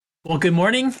Well, good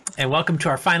morning and welcome to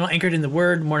our final Anchored in the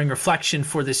Word morning reflection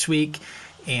for this week.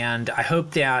 And I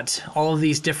hope that all of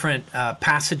these different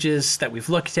passages that we've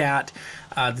looked at,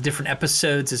 the different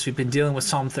episodes as we've been dealing with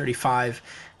Psalm 35,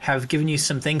 have given you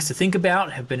some things to think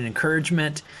about, have been an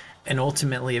encouragement, and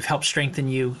ultimately have helped strengthen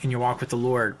you in your walk with the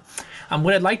Lord.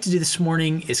 What I'd like to do this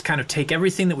morning is kind of take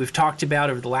everything that we've talked about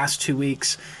over the last 2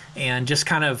 weeks and just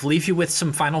kind of leave you with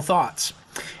some final thoughts.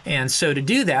 And so to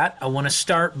do that, I want to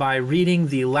start by reading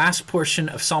the last portion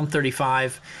of Psalm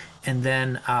 35 and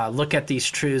then look at these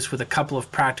truths with a couple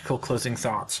of practical closing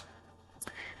thoughts.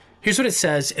 Here's what it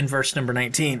says in verse number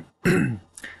 19.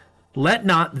 Let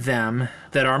not them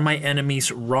that are my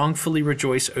enemies wrongfully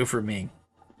rejoice over me.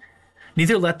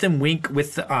 Neither let them wink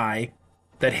with the eye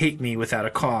that hate me without a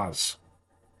cause.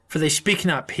 For they speak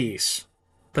not peace,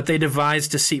 but they devise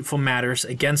deceitful matters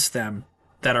against them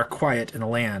that are quiet in the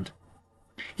land.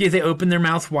 Yea, they opened their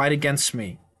mouth wide against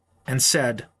me, and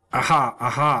said, Aha,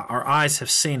 aha, our eyes have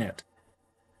seen it.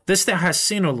 This thou hast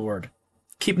seen, O Lord.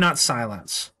 Keep not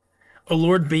silence. O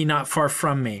Lord, be not far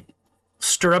from me.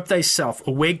 Stir up thyself,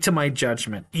 awake to my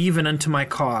judgment, even unto my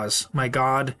cause, my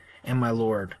God and my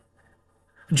Lord.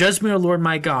 Judge me, O Lord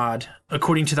my God,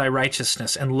 according to thy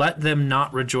righteousness, and let them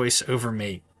not rejoice over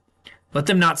me. Let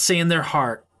them not say in their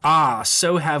heart, Ah,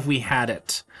 so have we had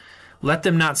it. Let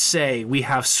them not say, We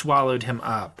have swallowed him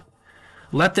up.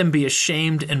 Let them be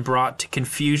ashamed and brought to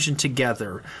confusion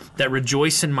together, that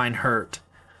rejoice in mine hurt.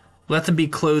 Let them be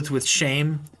clothed with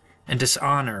shame and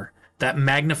dishonor, that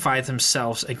magnify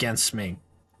themselves against me.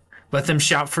 Let them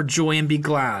shout for joy and be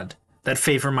glad, that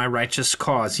favor my righteous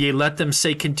cause. Yea, let them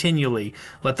say continually,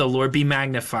 Let the Lord be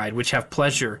magnified, which have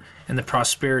pleasure in the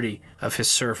prosperity of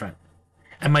his servant.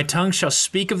 And my tongue shall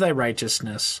speak of thy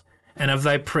righteousness and of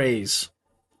thy praise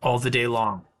all the day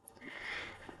long.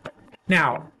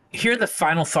 Now, here are the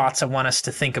final thoughts I want us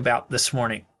to think about this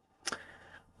morning.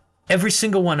 Every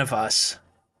single one of us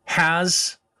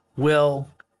has, will,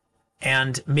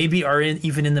 and maybe are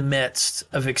even in the midst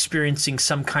of experiencing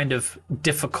some kind of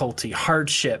difficulty,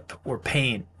 hardship, or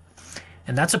pain.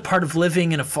 And that's a part of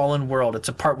living in a fallen world. It's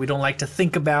a part we don't like to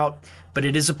think about, but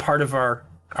it is a part of our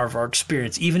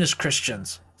experience, even as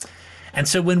Christians. And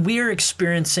so when we are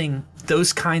experiencing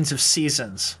those kinds of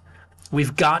seasons,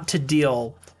 we've got to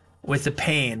deal with the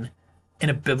pain in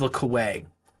a biblical way.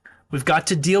 We've got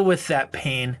to deal with that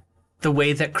pain the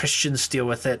way that Christians deal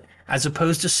with it, as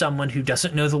opposed to someone who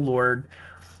doesn't know the Lord,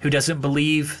 who doesn't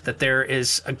believe that there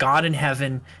is a God in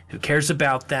heaven who cares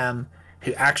about them,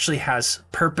 who actually has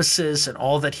purposes and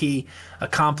all that he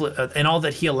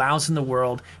allows in the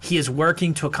world. He is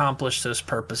working to accomplish those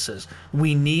purposes.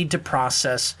 We need to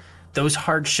process those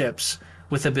hardships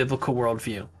with a biblical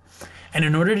worldview. And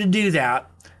in order to do that,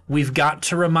 we've got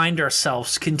to remind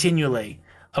ourselves continually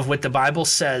of what the Bible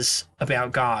says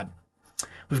about God.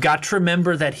 We've got to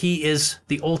remember that he is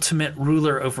the ultimate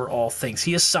ruler over all things.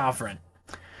 He is sovereign.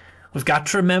 We've got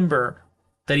to remember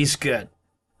that he's good.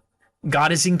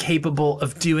 God is incapable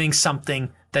of doing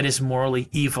something that is morally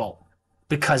evil,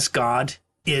 because God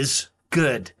is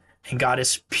good, and God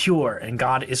is pure, and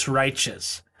God is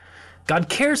righteous. God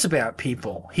cares about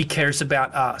people. He cares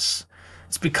about us.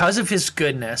 It's because of his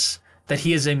goodness that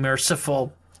he is a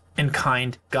merciful and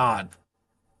kind God.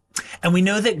 And we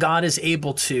know that God is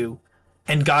able to,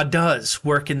 and God does,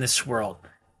 work in this world.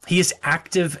 He is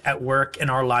active at work in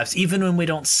our lives, even when we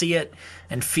don't see it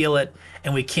and feel it,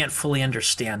 and we can't fully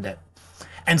understand it.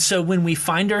 And so when we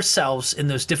find ourselves in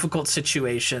those difficult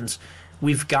situations,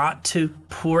 we've got to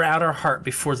pour out our heart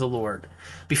before the Lord.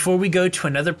 Before we go to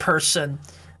another person,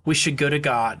 we should go to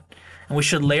God, and we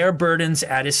should lay our burdens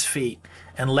at his feet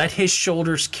and let his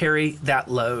shoulders carry that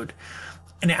load.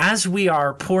 And as we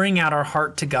are pouring out our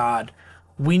heart to God,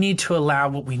 we need to allow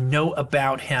what we know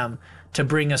about him to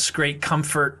bring us great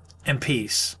comfort and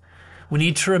peace. We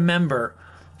need to remember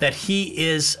that he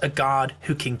is a God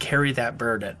who can carry that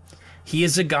burden. He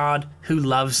is a God who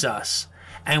loves us,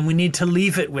 and we need to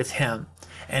leave it with him.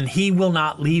 And he will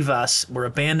not leave us or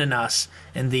abandon us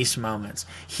in these moments.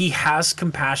 He has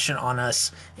compassion on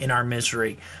us in our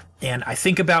misery. And I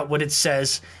think about what it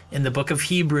says in the book of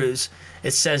Hebrews.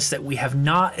 It says that we have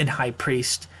not an high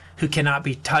priest who cannot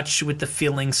be touched with the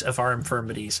feelings of our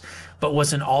infirmities, but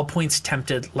was in all points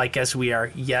tempted like as we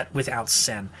are, yet without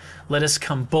sin. Let us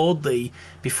come boldly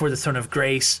before the throne of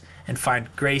grace and find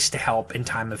grace to help in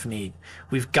time of need.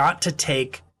 We've got to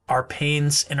take our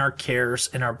pains and our cares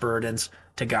and our burdens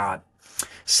to God.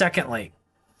 Secondly,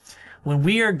 when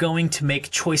we are going to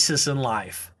make choices in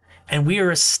life and we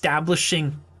are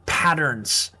establishing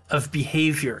patterns of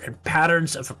behavior and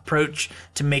patterns of approach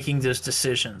to making those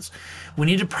decisions, we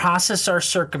need to process our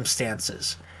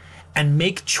circumstances and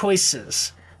make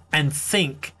choices and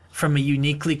think from a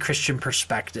uniquely Christian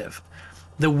perspective.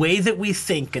 The way that we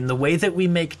think and the way that we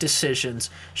make decisions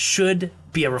should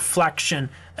be a reflection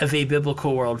of a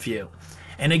biblical worldview.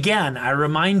 And again, I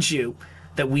remind you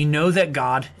that we know that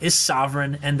God is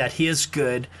sovereign and that he is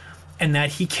good and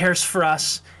that he cares for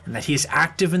us and that he is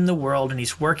active in the world and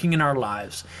he's working in our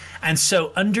lives. And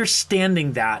so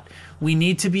understanding that, we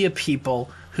need to be a people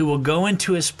who will go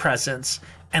into his presence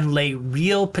and lay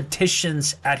real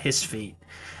petitions at his feet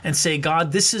and say,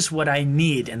 God, this is what I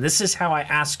need, and this is how I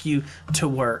ask you to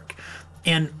work.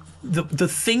 And the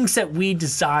things that we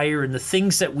desire and the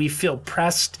things that we feel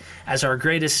pressed as our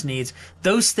greatest needs,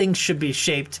 those things should be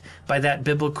shaped by that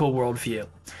biblical worldview.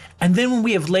 And then when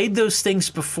we have laid those things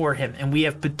before him and we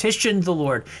have petitioned the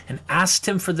Lord and asked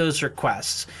him for those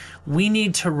requests, we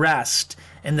need to rest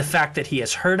in the fact that he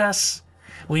has heard us.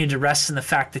 We need to rest in the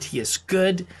fact that he is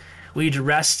good. We need to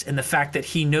rest in the fact that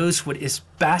he knows what is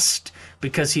best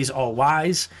because he's all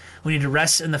wise. We need to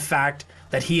rest in the fact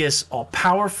that he is all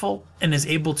powerful and is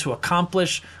able to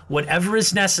accomplish whatever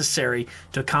is necessary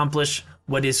to accomplish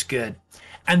what is good.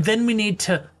 And then we need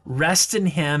to rest in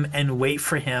him and wait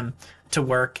for him to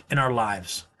work in our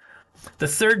lives. The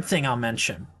third thing I'll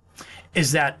mention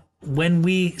is that when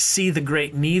we see the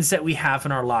great needs that we have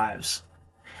in our lives,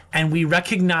 and we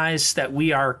recognize that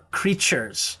we are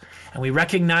creatures, and we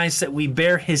recognize that we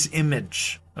bear his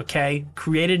image, okay,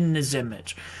 created in his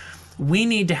image, we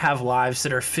need to have lives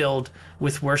that are filled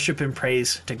with worship and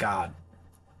praise to God.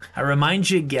 I remind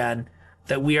you again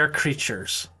that we are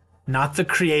creatures, not the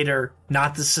creator,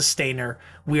 not the sustainer.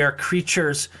 We are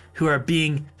creatures who are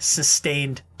being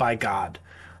sustained by God.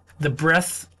 The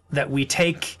breath that we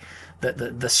take,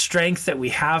 the strength that we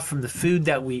have from the food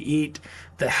that we eat,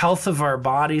 the health of our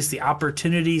bodies, the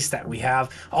opportunities that we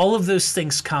have, all of those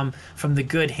things come from the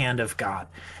good hand of God.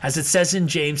 As it says in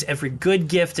James, every good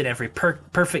gift and every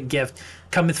perfect gift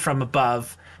cometh from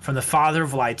above, from the Father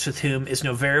of lights, with whom is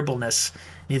no variableness,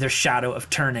 neither shadow of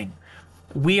turning.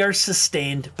 We are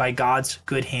sustained by God's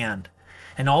good hand.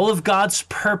 And all of God's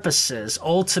purposes,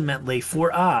 ultimately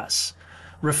for us,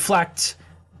 reflect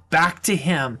back to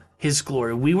him his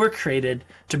glory. We were created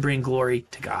to bring glory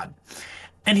to God.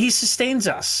 And he sustains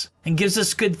us and gives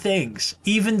us good things,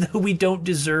 even though we don't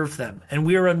deserve them and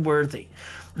we are unworthy.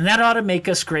 And that ought to make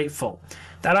us grateful.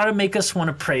 That ought to make us want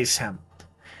to praise him.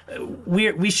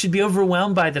 We should be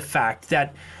overwhelmed by the fact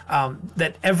that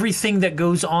that everything that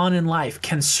goes on in life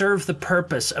can serve the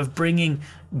purpose of bringing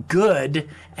good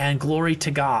and glory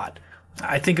to God.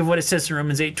 I think of what it says in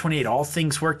Romans 8:28, all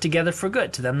things work together for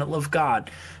good to them that love God,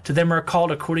 to them are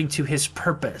called according to his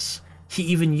purpose. He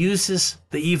even uses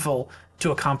the evil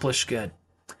to accomplish good.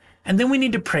 And then we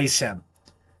need to praise him.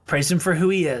 Praise him for who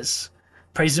he is.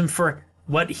 Praise him for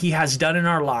what he has done in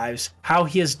our lives, how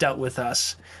he has dealt with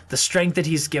us, the strength that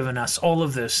he's given us, all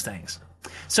of those things.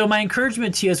 So my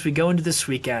encouragement to you as we go into this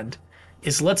weekend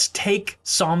is let's take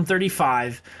Psalm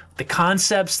 35, the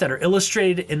concepts that are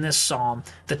illustrated in this psalm,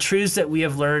 the truths that we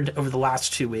have learned over the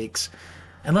last 2 weeks,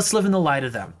 and let's live in the light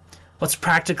of them. Let's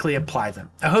practically apply them.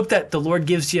 I hope that the Lord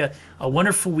gives you a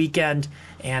wonderful weekend,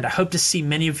 and I hope to see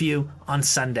many of you on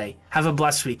Sunday. Have a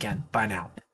blessed weekend. Bye now.